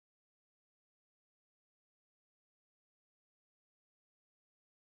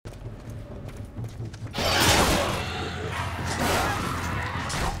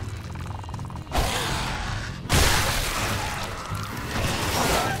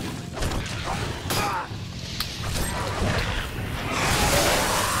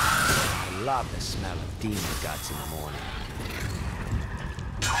love the smell of demon guts in the morning.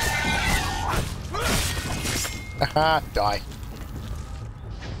 Haha, die.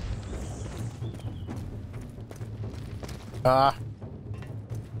 Ah.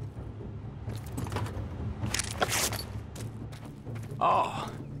 Oh,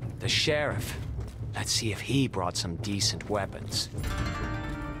 the sheriff. Let's see if he brought some decent weapons.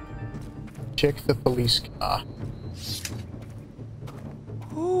 Check the police car.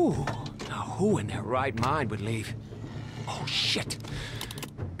 Ooh, now who in their right mind would leave? Oh, shit.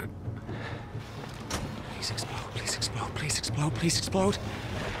 Please explode, please explode, please explode, please explode.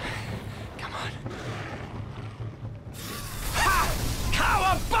 Come on. Ha!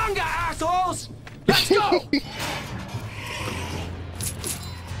 Cowabunga, assholes! Let's go!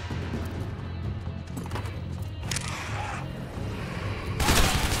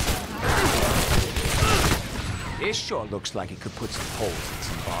 This sure looks like it could put some holes in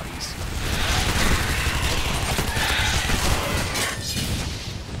some bodies.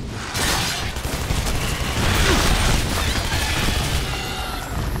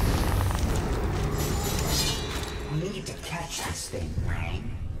 We need to catch this thing,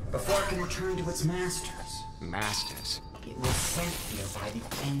 Wang, before it can return to its masters. Masters? It was sent here by the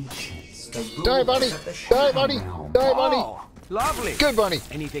ancients, the Die, bunny! rulers of the Die, Shadow bunny! Realm. Die, bunny! Oh, lovely. Good bunny!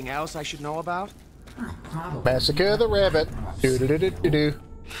 Anything else I should know about? Probably. Massacre the rabbit. Do-do-do-do-do-do.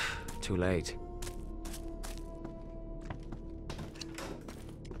 Too late.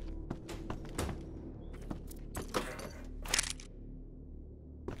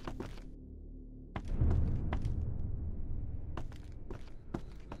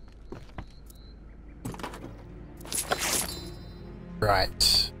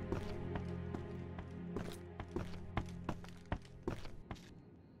 Right.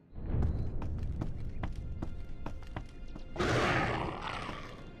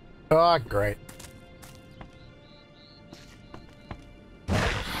 Oh, great.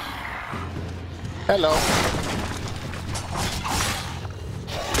 Hello.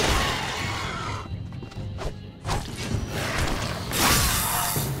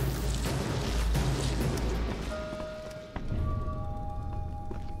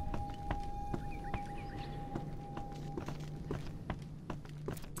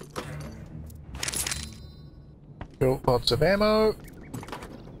 Cool, lots of ammo.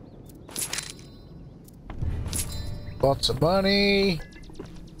 Lots of money.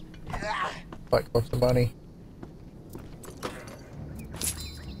 Like lots of money.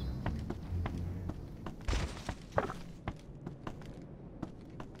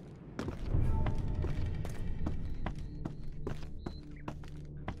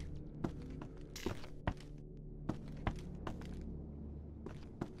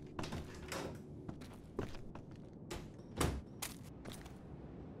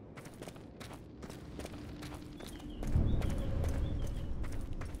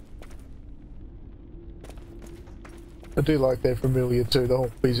 I do like that familiar too, the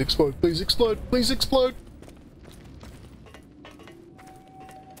whole please explode, please explode, please explode.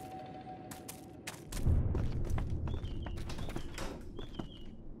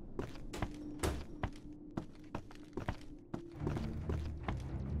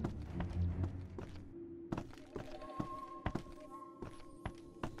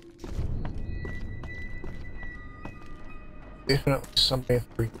 Definitely something to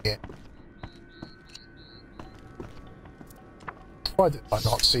forget. Why did I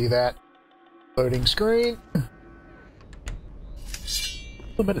not see that? Loading screen. I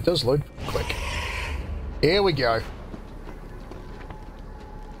bet it does load quick. Here we go.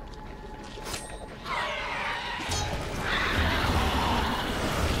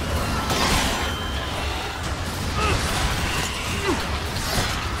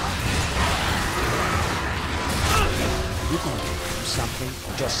 You can do something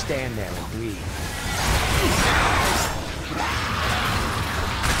or just stand there and breathe.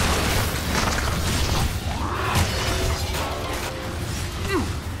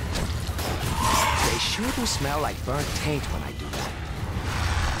 They sure do smell like burnt taint when I do that.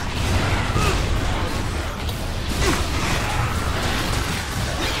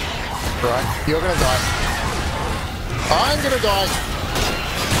 Right, you're gonna die. I'm gonna die.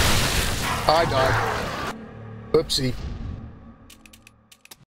 I died. Whoopsie.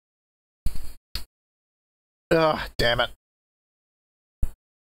 Ah, damn it.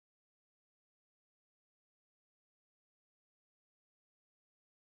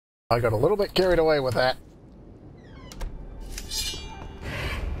 I got a little bit carried away with that.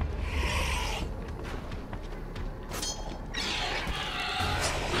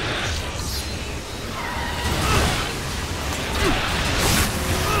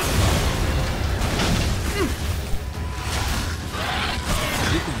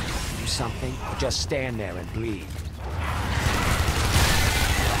 just stand there and bleed.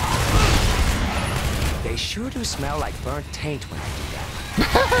 They sure do smell like burnt taint when I do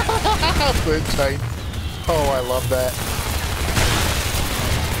that. Burnt taint. Oh, I love that.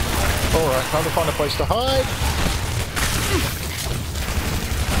 Alright, time to find a place to hide.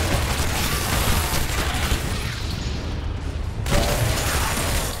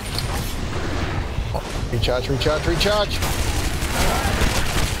 Oh, recharge, recharge, recharge.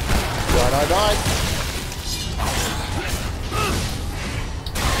 Right, I died.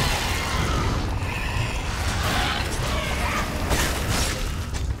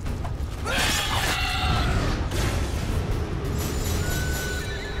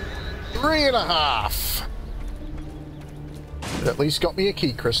 Three and a half. It at least got me a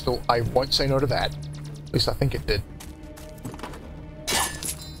key crystal. I won't say no to that. At least I think it did.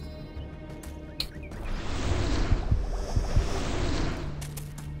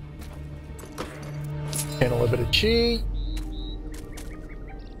 And a little bit of chi.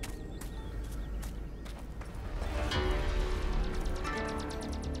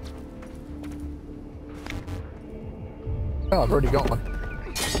 Oh, I've already got one.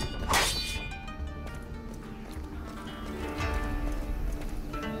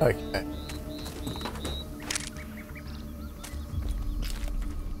 Okay.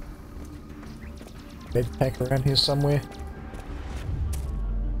 Med pack around here somewhere.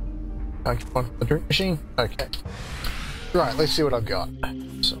 Okay, one for the drink machine. Okay. Right, let's see what I've got.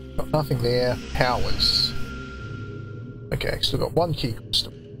 So, I've got nothing there. Powers. Okay, still got one key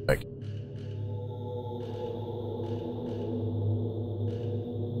crystal. Okay.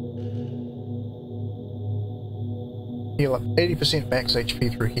 Heal up 80% max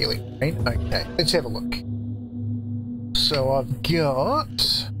HP through healing. Right? Okay, let's have a look. So I've got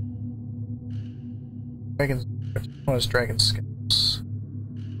dragon scales.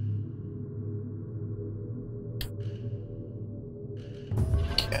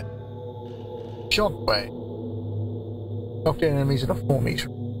 Okay. Shockwave. Knock down enemies in a 4 meter.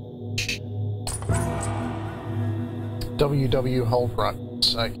 WW hold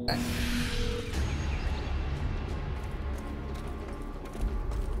runs. Okay.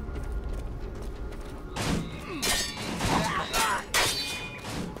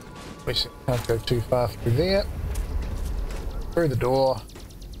 We can't go too far through there. Through the door.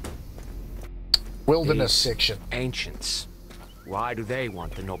 Wilderness section. Ancients. Why do they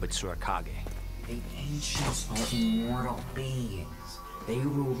want the Nobitsura Kage? The ancients are immortal beings. They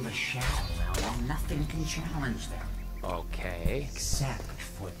rule the shadow realm and nothing can challenge them. Okay. Except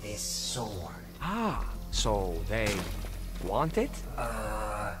for this sword. Ah, so they want it?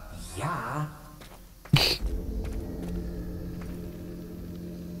 Yeah.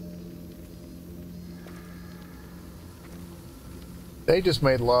 They just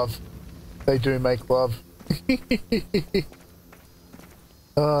made love. They do make love.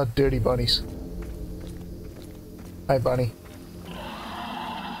 Ah, dirty bunnies. Hi, bunny.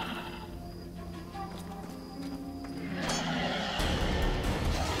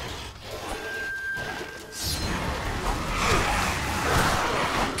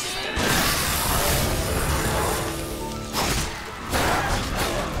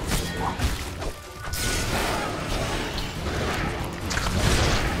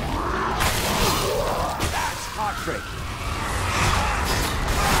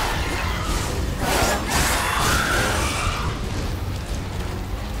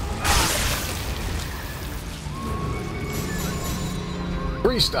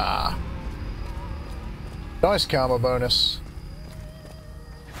 Star. Nice karma bonus.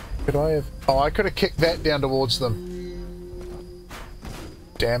 Could I have... Oh, I could have kicked that down towards them.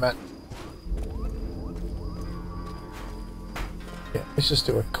 Damn it. Yeah, let's just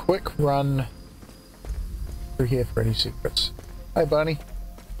do a quick run through here for any secrets. Hi, bunny.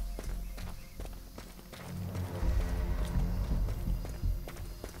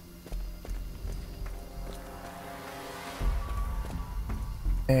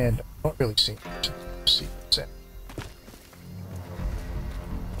 And I'm not really seeing much of the secrets in.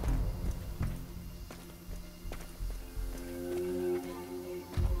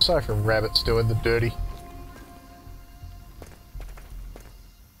 Aside from rabbits doing the dirty.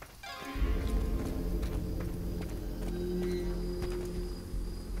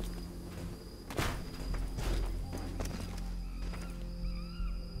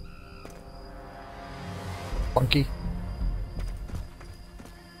 Monkey.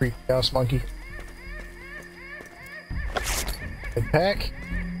 Creep house monkey. Good pack.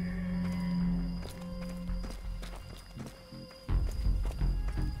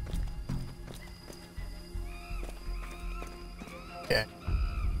 Yeah.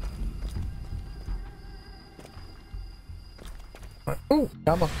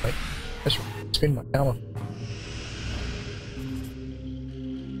 karma point. That's right. Spin my karma.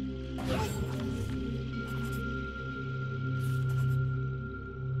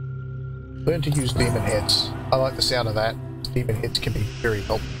 Learn to use demon heads. I like the sound of that. Demon heads can be very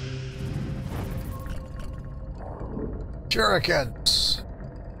helpful. Shurikens!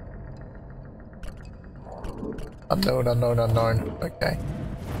 Unknown, unknown, unknown. Okay.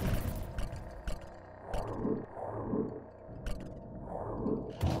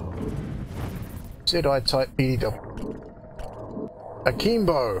 Zedi type BDW.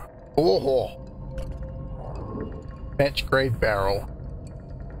 Akimbo! Oh! Match grade barrel.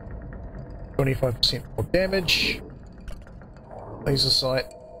 25% more damage. Laser sight.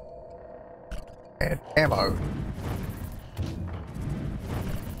 And ammo.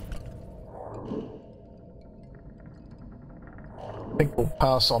 I think we'll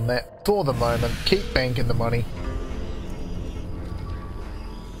pass on that for the moment. Keep banking the money.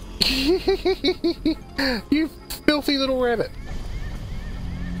 You filthy little rabbit.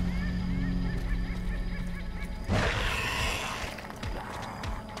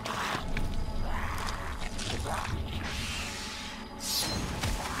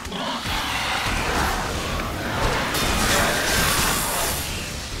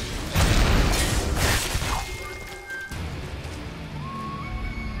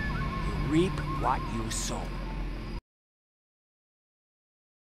 Reap what you sow.